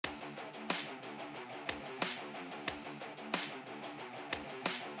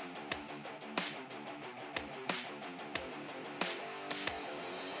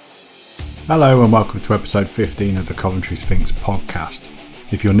Hello and welcome to episode 15 of the Coventry Sphinx podcast.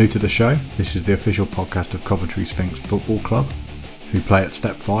 If you're new to the show, this is the official podcast of Coventry Sphinx Football Club, who play at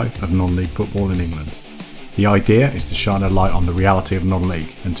step 5 of non-league football in England. The idea is to shine a light on the reality of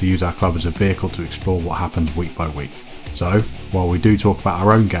non-league and to use our club as a vehicle to explore what happens week by week. So, while we do talk about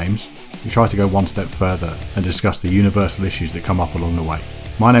our own games, we try to go one step further and discuss the universal issues that come up along the way.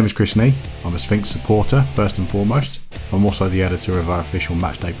 My name is Chris Nee, I'm a Sphinx supporter first and foremost. I'm also the editor of our official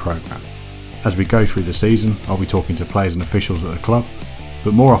matchday programme. As we go through the season, I'll be talking to players and officials at the club,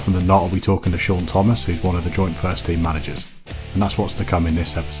 but more often than not I'll be talking to Shaun Thomas, who's one of the joint first team managers, and that's what's to come in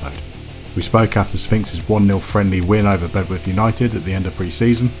this episode. We spoke after Sphinx's 1-0 friendly win over Bedworth United at the end of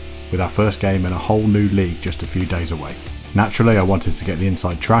pre-season, with our first game in a whole new league just a few days away. Naturally, I wanted to get the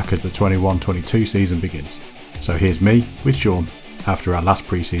inside track as the 21-22 season begins. So here's me with Shaun after our last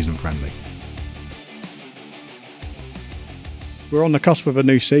pre-season friendly. We're on the cusp of a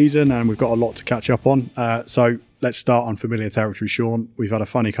new season and we've got a lot to catch up on. So let's start on familiar territory, Shaun. We've had a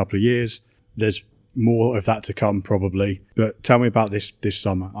funny couple of years. There's more of that to come probably. But tell me about this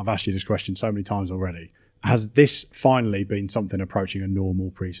summer. I've asked you this question so many times already. Has this finally been something approaching a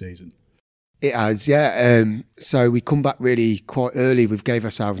normal pre-season? It has, yeah. So we come back really quite early. We've gave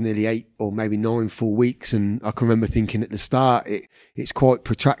ourselves nearly 8 or maybe 9 full weeks. And I can remember thinking at the start, it's quite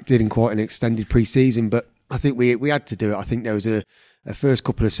protracted and quite an extended pre-season. But I think we had to do it. I think there was a first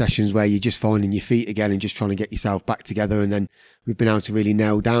couple of sessions where you're just finding your feet again and just trying to get yourself back together. And then we've been able to really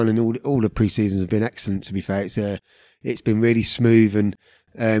nail down, and all the pre-seasons have been excellent, to be fair. It's been really smooth, and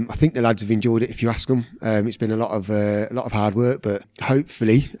I think the lads have enjoyed it if you ask them. It's been a lot of hard work, but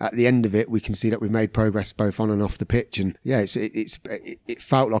hopefully at the end of it, we can see that we've made progress both on and off the pitch. And yeah, it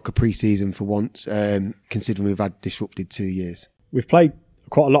felt like a pre-season for once, considering we've had disrupted 2 years. We've played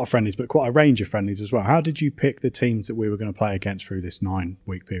quite a lot of friendlies, but quite a range of friendlies as well. How did you pick the teams that we were going to play against through this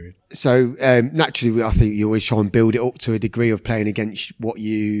 9-week period? So naturally, I think you always try and build it up to a degree of playing against what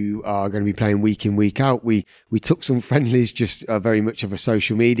you are going to be playing week in, week out. We took some friendlies, just very much of a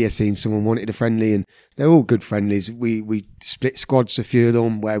social media, seeing someone wanted a friendly, and they're all good friendlies. We split squads, a few of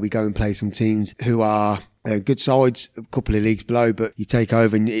them, where we go and play some teams who are good sides, a couple of leagues below, but you take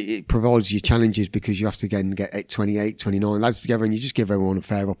over and it provides you challenges because you have to again get 28, 29 lads together, and you just give everyone a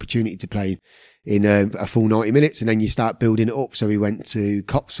fair opportunity to play in a full 90 minutes, and then you start building it up. So we went to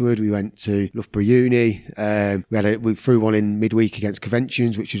Cotswold, we went to Uhlsport Uni, we threw one in midweek against Coventry,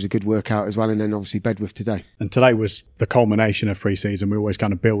 which was a good workout as well, and then obviously Bedworth today. And today was the culmination of pre-season. We always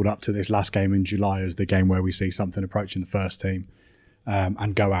kind of build up to this last game in July as the game where we see something approaching the first team.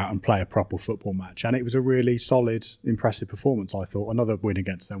 And go out and play a proper football match. And it was a really solid, impressive performance, I thought. Another win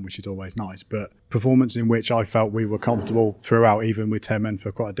against them, which is always nice, but performance in which I felt we were comfortable throughout, even with 10 men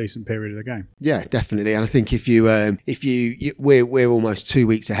for quite a decent period of the game. Yeah, definitely. And I think we're almost 2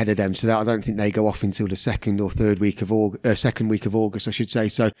 weeks ahead of them, so that I don't think they go off until the second week of August, I should say.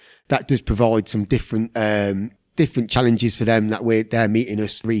 So that does provide some different challenges for them, that they're meeting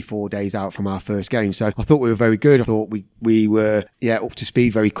us 3-4 days out from our first game. So I thought we were very good. I thought we were up to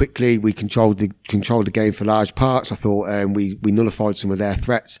speed very quickly. We controlled the game for large parts. I thought we nullified some of their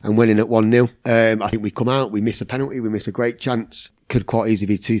threats and winning at 1-0. I think we come out, we miss a penalty, we miss a great chance. Could quite easily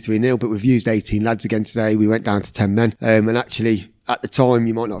be 2-3-0, but we've used 18 lads again today. We went down to 10 men, and actually, at the time,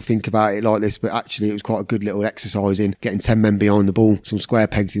 you might not think about it like this, but actually it was quite a good little exercise in getting 10 men behind the ball, some square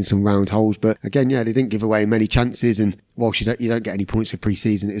pegs in some round holes. But again, yeah, they didn't give away many chances, and whilst you don't get any points for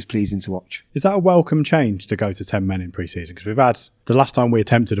pre-season, it was pleasing to watch. Is that a welcome change to go to 10 men in pre-season? Because we've had, the last time we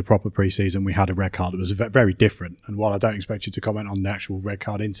attempted a proper pre-season, we had a red card. It was very different. And while I don't expect you to comment on the actual red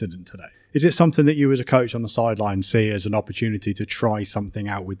card incident today, is it something that you as a coach on the sideline see as an opportunity to try something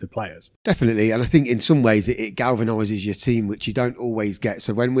out with the players? Definitely. And I think in some ways it galvanises your team, which you don't always get.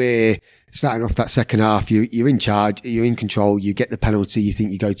 So when we're starting off that second half, you're in charge, you're in control, you get the penalty, you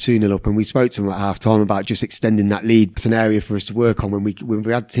think you go 2-0 up. And we spoke to them at half time about just extending that lead. It's an area for us to work on when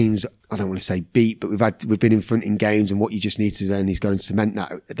we had teams, I don't want to say beat, but we've been in front in games, and what you just need to then is go and cement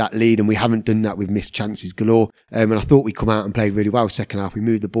that lead, and we haven't done that. We've missed chances galore, and I thought we come out and played really well second half. We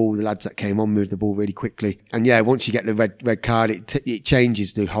moved the ball, the lads that came on moved the ball really quickly, and yeah, once you get the red card, it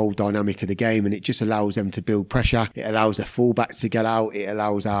changes the whole dynamic of the game, and it just allows them to build pressure. It allows their fullbacks to get out. It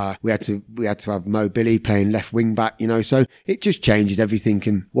allows we had to have Mo Billy playing left wing back, so it just changes everything.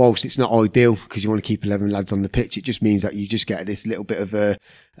 And whilst it's not ideal because you want to keep 11 lads on the pitch, it just means that you just get this little bit of a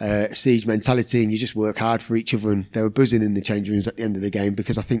siege mentality, and you just work hard for each other. And they were buzzing in the change rooms at the end of the game,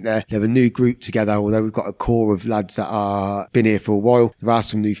 because I think they're a new group together. Although we've got a core of lads that are been here for a while, there are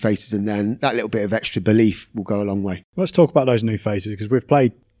some new faces, and then that little bit of extra belief will go a long way. Let's talk about those new faces, because we've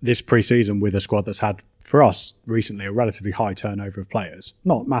played this pre-season with a squad that's had for us recently a relatively high turnover of players.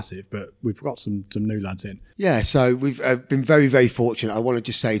 Not massive, but we've got some new lads in. Yeah, so we've been very, very fortunate. I want to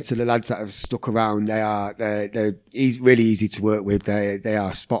just say to the lads that have stuck around, they're really easy to work with. They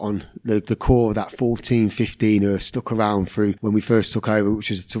are spot on. The core of that 14, 15 who have stuck around through when we first took over, which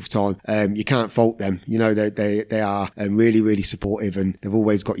was a tough time. You can't fault them. You know, they are really, really supportive, and they've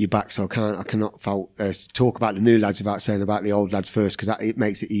always got your back. So I cannot fault talk about the new lads without saying about the old lads first, because it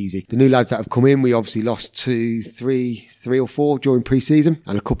makes it easy. The new lads that have come in, we obviously lost three or four during pre-season,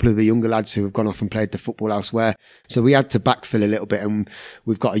 and a couple of the younger lads who have gone off and played the football elsewhere. So we had to backfill a little bit, and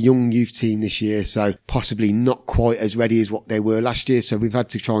we've got a young youth team this year, so possibly not quite as ready as what they were last year. So we've had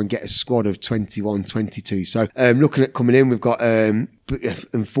to try and get a squad of 21, 22. So looking at coming in, we've got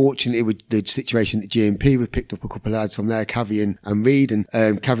unfortunately with the situation at GMP, we've picked up a couple of lads from there, Cavi and Reed, and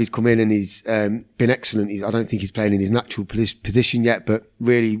Cavi's come in and he's been excellent. I don't think he's playing in his natural position yet, but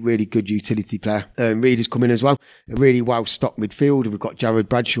really, really good utility player. Reed has come in as well, a really well-stocked midfield. We've got Jared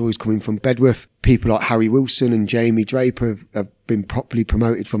Bradshaw, who's coming from Bedworth. People like Harry Wilson and Jamie Draper have been properly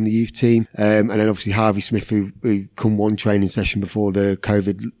promoted from the youth team. And then obviously Harvey Smith, who come one training session before the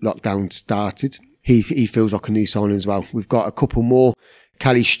COVID lockdown started. He feels like a new signing as well. We've got a couple more.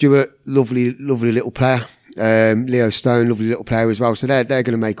 Callie Stewart, lovely little player. Leo Stone, lovely little player as well. So they're going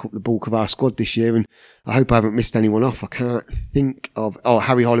to make up the bulk of our squad this year, and I hope I haven't missed anyone off. I can't think of...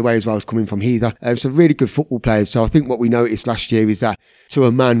 Harry Holloway as well is coming from Heather. So really good football players. So I think what we noticed last year is that to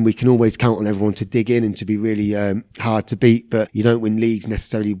a man, we can always count on everyone to dig in and to be really hard to beat, but you don't win leagues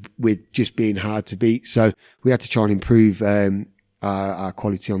necessarily with just being hard to beat. So we had to try and improve our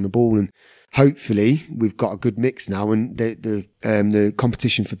quality on the ball, and hopefully we've got a good mix now, and the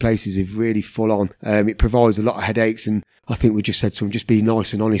competition for places is really full on. It provides a lot of headaches, and I think we just said to them, just be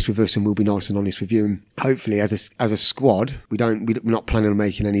nice and honest with us and we'll be nice and honest with you. And hopefully as a squad, we're not planning on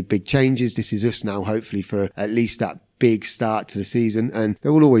making any big changes. This is us now, hopefully, for at least that big start to the season, and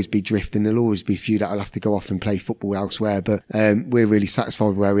there will always be drift and there'll always be a few that'll have to go off and play football elsewhere, but we're really satisfied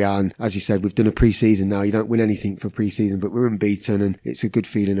with where we are. And as you said, we've done a pre-season now. You don't win anything for pre-season, but we're unbeaten and it's a good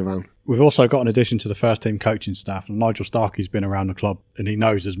feeling around. We've also got an addition to the first team coaching staff, and Nigel Starkey's been around the club and he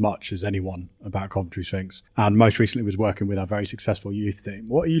knows as much as anyone about Coventry Sphinx, and most recently was working with our very successful youth team.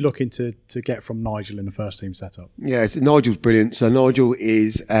 What are you looking to get from Nigel in the first team setup? Yeah, so Nigel's brilliant. So Nigel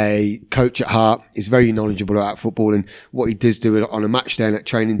is a coach at heart. He's very knowledgeable about football, and what he does do on a match day and at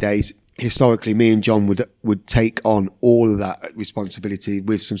training days, historically, me and John would take on all of that responsibility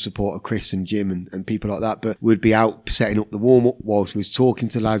with some support of Chris and Jim and people like that, but we'd be out setting up the warm-up whilst we was talking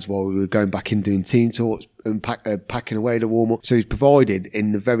to lads, while we were going back in doing team talks and packing away the warm-up. So he's provided,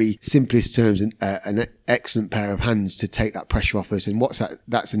 in the very simplest terms, an excellent pair of hands to take that pressure off us. And what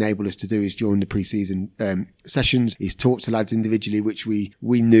that's enabled us to do is, during the pre-season sessions, he's talked to lads individually, which we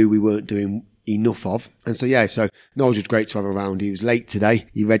knew we weren't doing enough of. And so Nigel's great to have around. He was late today,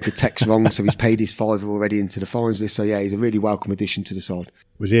 he read the text wrong, so he's paid his £5 already into the fines list. So he's a really welcome addition to the side.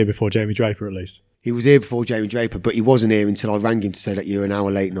 Was he here before Jamie Draper at least? He was here before Jamie Draper, but he wasn't here until I rang him to say that you're an hour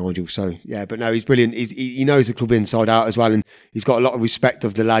late, Nigel. So but no, he's brilliant. He knows the club inside out as well, and he's got a lot of respect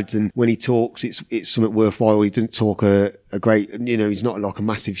of the lads, and when he talks, it's something worthwhile. He doesn't talk a great, he's not like a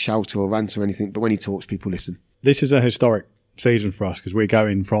massive shouter or ranter or anything, but when he talks, people listen. This is a historic season for us, because we're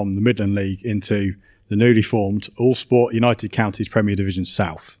going from the Midland League into the newly formed Uhlsport United Counties Premier Division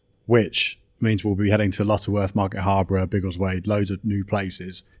South, which means we'll be heading to Lutterworth, Market Harborough, Biggleswade, loads of new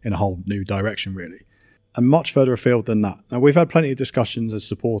places in a whole new direction, really. And much further afield than that. Now, we've had plenty of discussions as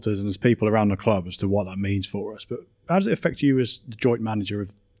supporters and as people around the club as to what that means for us, but how does it affect you as the joint manager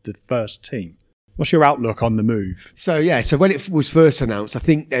of the first team? What's your outlook on the move? So when it was first announced, I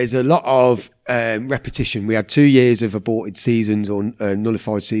think there's a lot of repetition. We had 2 years of aborted seasons or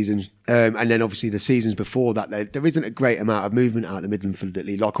nullified seasons. And then obviously the seasons before that, there isn't a great amount of movement out of the Midland Football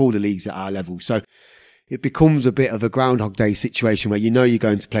League, like all the leagues at our level. So it becomes a bit of a Groundhog Day situation where you're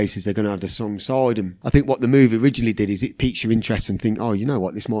going to places they're going to have the strong side. And I think what the move originally did is it piques your interest and think, oh, you know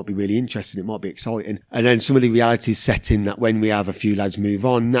what, this might be really interesting, it might be exciting. And then some of the realities set in that when we have a few lads move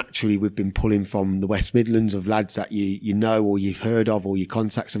on, naturally we've been pulling from the West Midlands of lads that you know or you've heard of or your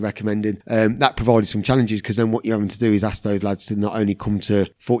contacts have recommended. That provided some challenges, because then what you're having to do is ask those lads to not only come to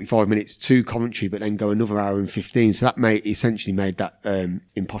 45 minutes to Coventry, but then go another hour and 15. So that essentially made that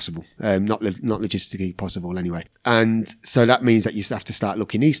impossible, not logistically possible anyway. And so that means that you have to start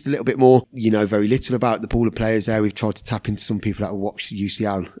looking east a little bit more. You know very little about the pool of players there. We've tried to tap into some people that will watch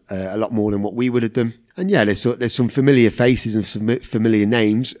UCL a lot more than what we would have done. And yeah, there's some familiar faces and some familiar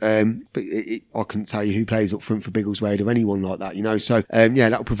names, but I couldn't tell you who plays up front for Biggleswade or anyone like that, you know. So yeah,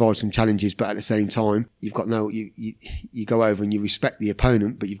 that'll provide some challenges, but at the same time, you've got you go over and you respect the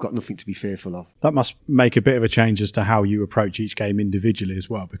opponent, but you've got nothing to be fearful of. That must make a bit of a change as to how you approach each game individually as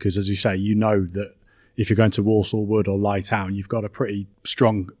well, because as you say, you know that if you're going to Walsall Wood or Lytown, you've got a pretty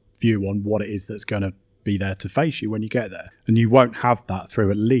strong view on what it is that's going to be there to face you when you get there. And you won't have that through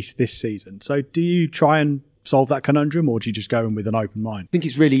at least this season. So do you try and solve that conundrum, or do you just go in with an open mind? I think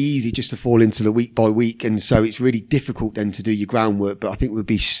it's really easy just to fall into the week by week, and so it's really difficult then to do your groundwork. But I think it would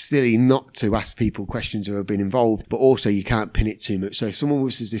be silly not to ask people questions who have been involved, but also you can't pin it too much. So if someone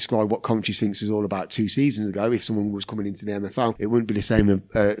was to describe what Coventry Sphinx was all about 2 seasons ago, if someone was coming into the MFL, it wouldn't be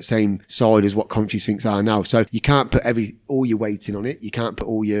the same side as what Coventry Sphinx are now. So you can't put all your weight in on it. You can't put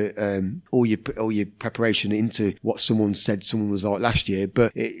all your preparation into what someone said someone was like last year.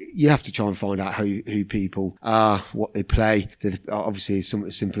 But you have to try and find out who people are, what they play. Obviously, something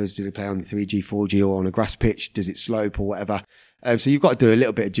as simple as do they play on the 3G, 4G or on a grass pitch? Does it slope or whatever? So you've got to do a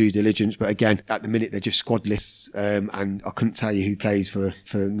little bit of due diligence. But again, at the minute, they're just squad lists. And I couldn't tell you who plays for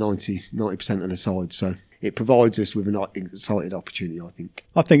 90% of the side. So it provides us with an exciting opportunity, I think.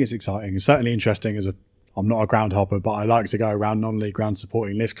 I think it's exciting. It's certainly interesting. I'm not a ground hopper, but I like to go around non-league ground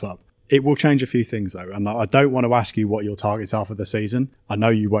supporting this club. It will change a few things though, and I don't want to ask you what your targets are for the season. I know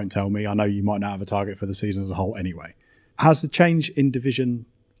you won't tell me. I know you might not have a target for the season as a whole anyway. Has the change in division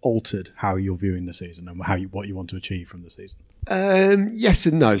altered how you're viewing the season and what you want to achieve from the season? Yes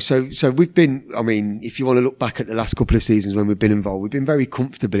and no. So we've been, I mean, if you want to look back at the last couple of seasons when we've been involved, we've been very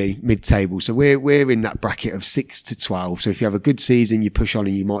comfortably mid-table. So we're in that bracket of 6 to 12. So if you have a good season, you push on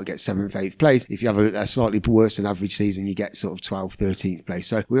and you might get 7th, 8th place. If you have a slightly worse than average season, you get sort of 12th, 13th place.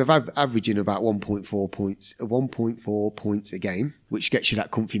 So we're averaging about 1.4 points a game, which gets you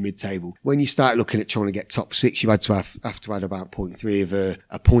that comfy mid-table. When you start looking at trying to get top 6, you have to add about 0.3 of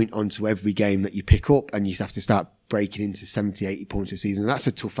a point onto every game that you pick up, and you have to start breaking into 70, 80 points a season. That's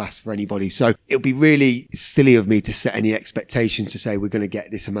a tough ask for anybody. So it'll be really silly of me to set any expectations to say we're going to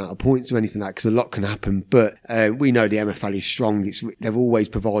get this amount of points or anything like that, because a lot can happen. But we know the MFL is strong. They're always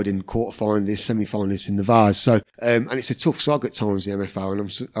providing quarterfinalists, semi-finalists in the VARs. So and it's a tough slog at times, the MFL,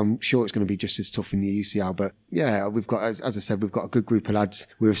 and I'm sure it's going to be just as tough in the UCL. But yeah, we've got, as I said, we've got a good group of lads.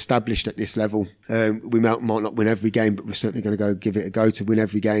 We're established at this level. We might not win every game, but we're certainly going to go give it a go to win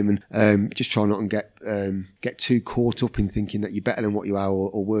every game, and just try not and get too caught up in thinking that you're better than what you are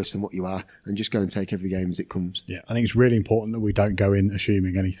or worse than what you are, and just go and take every game as it comes. Yeah, I think it's really important that we don't go in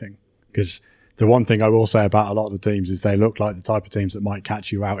assuming anything, because the one thing I will say about a lot of the teams is they look like the type of teams that might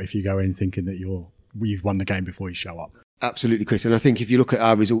catch you out if you go in thinking that you've won the game before you show up. Absolutely, Chris. And I think if you look at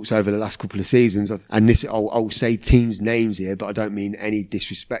our results over the last couple of seasons, and this, I'll say teams' names here, but I don't mean any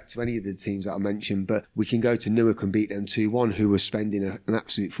disrespect to any of the teams that I mentioned, but we can go to Newark and beat them 2-1, who were spending an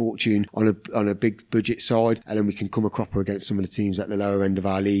absolute fortune on a big budget side, and then we can come a cropper against some of the teams at the lower end of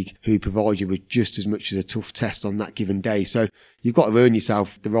our league who provide you with just as much as a tough test on that given day. So you've got to earn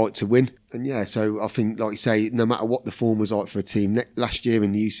yourself the right to win. And yeah, so I think, like you say, no matter what the form was like for a team last year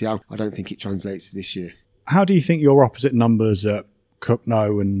in the UCL, I don't think it translates to this year. How do you think your opposite numbers at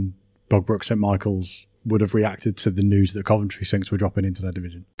Cucknow and Bogbrook St Michael's would have reacted to the news that Coventry Sphinx were dropping into their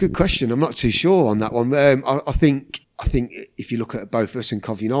division? Good question. I'm not too sure on that one. I think if you look at both us and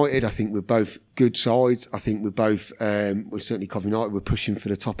Cov United, I think we're both good sides. I think we're both, we're certainly Cov United, we're pushing for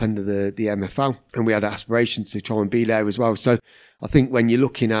the top end of the MFL, and we had aspirations to try and be there as well. So I think when you're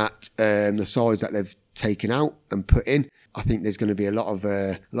looking at the sides that they've taken out and put in, I think there's going to be a lot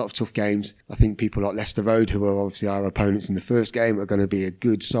of tough games. I think people like Leicester Road, who are obviously our opponents in the first game, are going to be a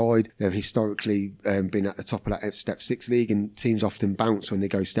good side. They've historically been at the top of that Step 6 league, and teams often bounce when they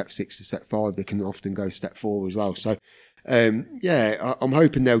go Step 6 to Step 5. They can often go Step 4 as well. So yeah, I'm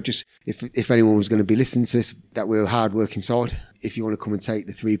hoping they'll just, if anyone was going to be listening to this, that we're a hard-working side. If you want to come and take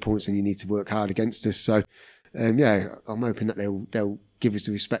the 3 points, then you need to work hard against us. So yeah, I'm hoping that they'll give us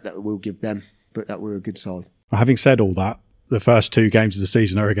the respect that we'll give them, but that we're a good side. Having said all that, the first 2 games of the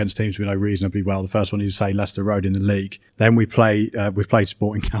season are against teams we know reasonably well. The first one, you say, Leicester Road in the league. Then we've played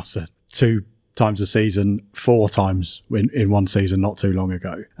Sporting Council 2 times a season, 4 times in one season not too long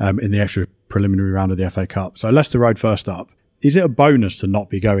ago, in the extra preliminary round of the FA Cup. So Leicester Road first up. Is it a bonus to not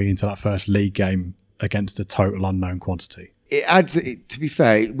be going into that first league game against a total unknown quantity? It adds, to be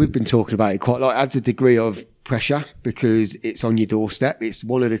fair, we've been talking about it quite a lot, it adds a degree of pressure because it's on your doorstep. It's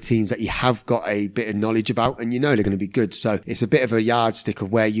one of the teams that you have got a bit of knowledge about, and you know they're going to be good. So it's a bit of a yardstick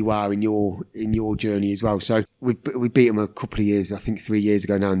of where you are in your journey as well. So we beat them a couple of years, I think 3 years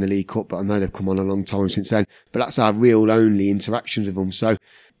ago now in the League Cup, but I know they've come on a long time since then. But that's our real only interactions with them. So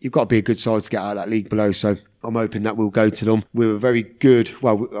you've got to be a good side to get out of that league below. So I'm hoping that we'll go to them. We were very good.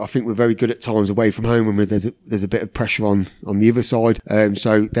 Well, I think we're very good at times away from home when there's a bit of pressure on the other side.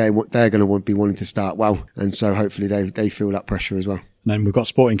 So they're going to be wanting to start well. And so hopefully they feel that pressure as well. And then we've got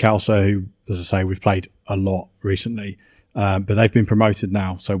Sporting Calcer, who, as I say, we've played a lot recently. But they've been promoted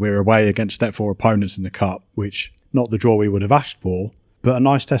now. So we're away against Step 4 opponents in the Cup, which not the draw we would have asked for, but a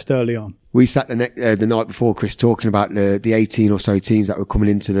nice test early on. We sat the night before, Chris, talking about the 18 or so teams that were coming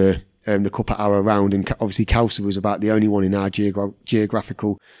into the Cup at our round, and obviously Calcer was about the only one in our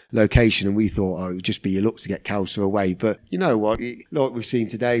geographical location, and we thought, it would just be your luck to get Calcer away. But you know what, like we've seen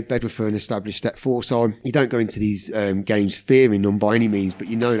today, Bedworth are an established Step 4 side. You don't go into these games fearing them by any means, but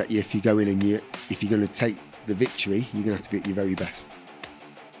you know that if you go in and if you're going to take the victory, you're going to have to be at your very best.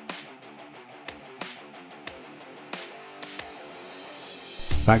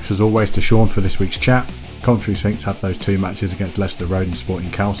 Thanks as always to Shaun for this week's chat. Coventry Sphinx have those 2 matches against Leicester Road and Sporting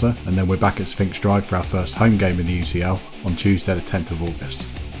Calcer, and then we're back at Sphinx Drive for our first home game in the UCL on Tuesday the 10th of August.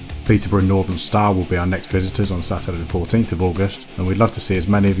 Peterborough and Northern Star will be our next visitors on Saturday the 14th of August, and we'd love to see as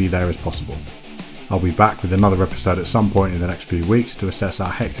many of you there as possible. I'll be back with another episode at some point in the next few weeks to assess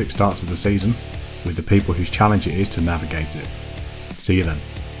our hectic start to the season with the people whose challenge it is to navigate it. See you then.